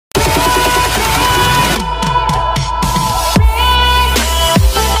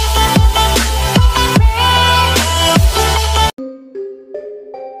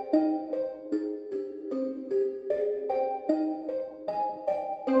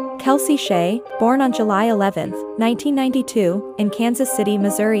Kelsi Shay, born on July 11, 1992, in Kansas City,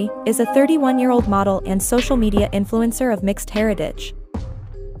 Missouri, is a 31-year-old model and social media influencer of mixed heritage.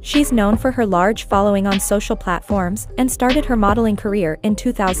 She's known for her large following on social platforms and started her modeling career in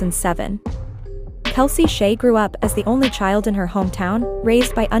 2007. Kelsi Shay grew up as the only child in her hometown,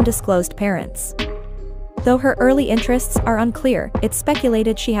 raised by undisclosed parents. Though her early interests are unclear, it's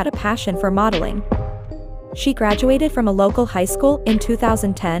speculated she had a passion for modeling. She graduated from a local high school in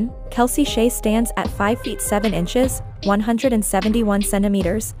 2010. Kelsi Shay stands at 5 feet 7 inches, 171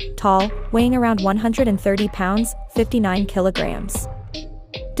 centimeters, tall, weighing around 130 pounds, 59 kilograms.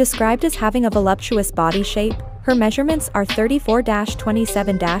 Described as having a voluptuous body shape, her measurements are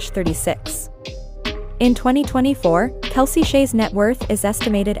 34-27-36. In 2024, Kelsi Shay's net worth is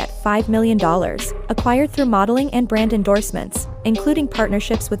estimated at $5 million, acquired through modeling and brand endorsements, including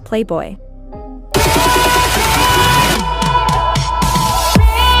partnerships with Playboy.